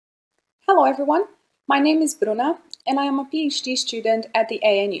Hello everyone, my name is Bruna and I am a PhD student at the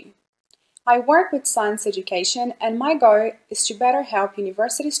ANU. I work with science education and my goal is to better help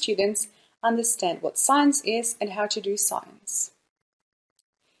university students understand what science is and how to do science.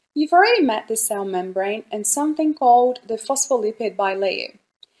 You've already met the cell membrane and something called the phospholipid bilayer.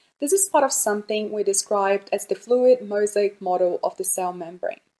 This is part of something we described as the fluid mosaic model of the cell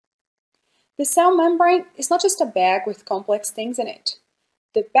membrane. The cell membrane is not just a bag with complex things in it.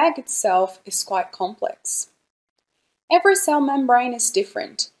 The bag itself is quite complex. Every cell membrane is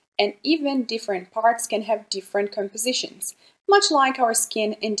different, and even different parts can have different compositions, much like our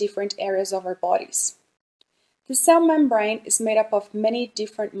skin in different areas of our bodies. The cell membrane is made up of many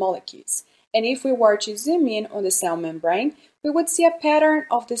different molecules, and if we were to zoom in on the cell membrane, we would see a pattern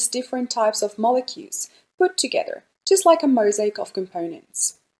of these different types of molecules put together, just like a mosaic of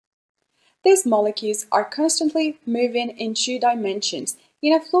components. These molecules are constantly moving in two dimensions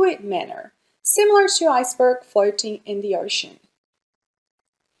in a fluid manner, similar to iceberg floating in the ocean.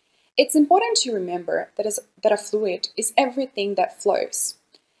 It's important to remember that a fluid is everything that flows.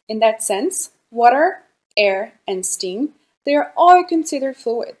 In that sense, water, air, and steam, they are all considered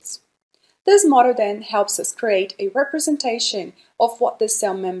fluids. This model then helps us create a representation of what the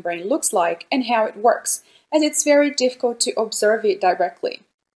cell membrane looks like and how it works, as it's very difficult to observe it directly.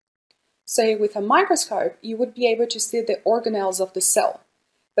 So with a microscope, you would be able to see the organelles of the cell,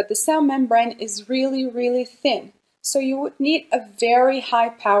 but the cell membrane is really thin, so you would need a very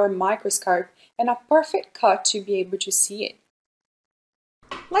high-power microscope and a perfect cut to be able to see it.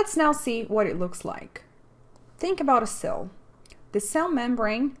 Let's now see what it looks like. Think about a cell. The cell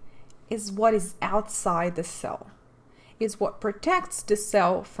membrane is what is outside the cell. It's what protects the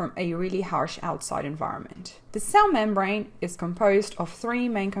cell from a really harsh outside environment. The cell membrane is composed of three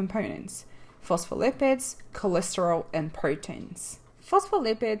main components: phospholipids, cholesterol, and proteins.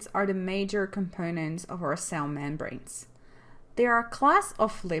 Phospholipids are the major components of our cell membranes. They are a class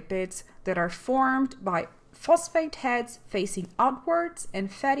of lipids that are formed by phosphate heads facing outwards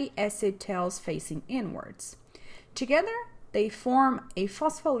and fatty acid tails facing inwards. Together, they form a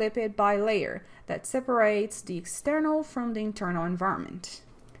phospholipid bilayer that separates the external from the internal environment.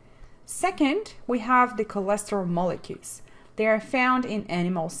 Second, we have the cholesterol molecules. They are found in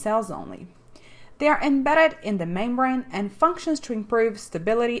animal cells only. They are embedded in the membrane and functions to improve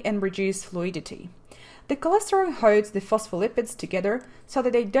stability and reduce fluidity. The cholesterol holds the phospholipids together so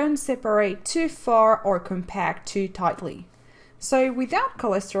that they don't separate too far or compact too tightly. So without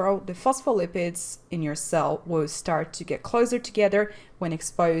cholesterol, the phospholipids in your cell will start to get closer together when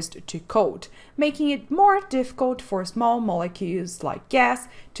exposed to cold, making it more difficult for small molecules like gas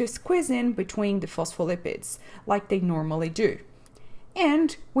to squeeze in between the phospholipids, like they normally do.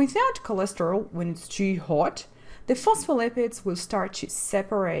 And without cholesterol, when it's too hot, the phospholipids will start to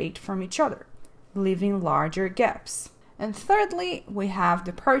separate from each other, leaving larger gaps. And thirdly, we have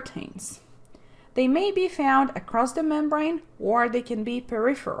the proteins. They may be found across the membrane or they can be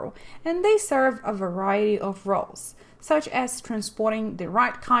peripheral, and they serve a variety of roles, such as transporting the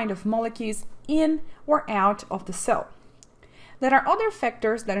right kind of molecules in or out of the cell. There are other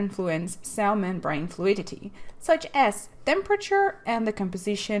factors that influence cell membrane fluidity, such as temperature and the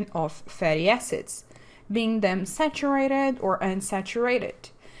composition of fatty acids, being them saturated or unsaturated,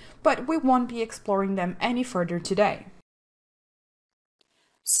 but we won't be exploring them any further today.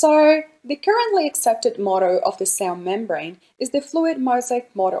 So, the currently accepted model of the cell membrane is the fluid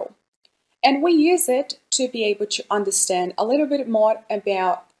mosaic model, and we use it to be able to understand a little bit more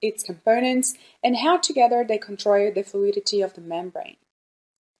about its components and how together they control the fluidity of the membrane.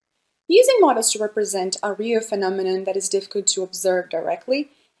 Using models to represent a real phenomenon that is difficult to observe directly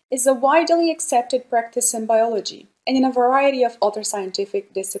is a widely accepted practice in biology and in a variety of other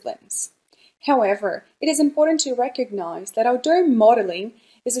scientific disciplines. However, it is important to recognize that although modeling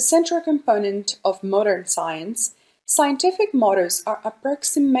is a central component of modern science, scientific models are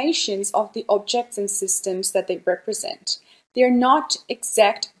approximations of the objects and systems that they represent. They are not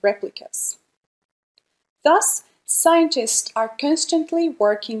exact replicas. Thus, scientists are constantly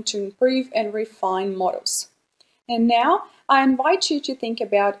working to improve and refine models. And now, I invite you to think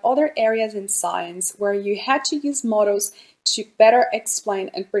about other areas in science where you had to use models to better explain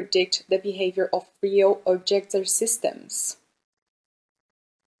and predict the behavior of real objects or systems.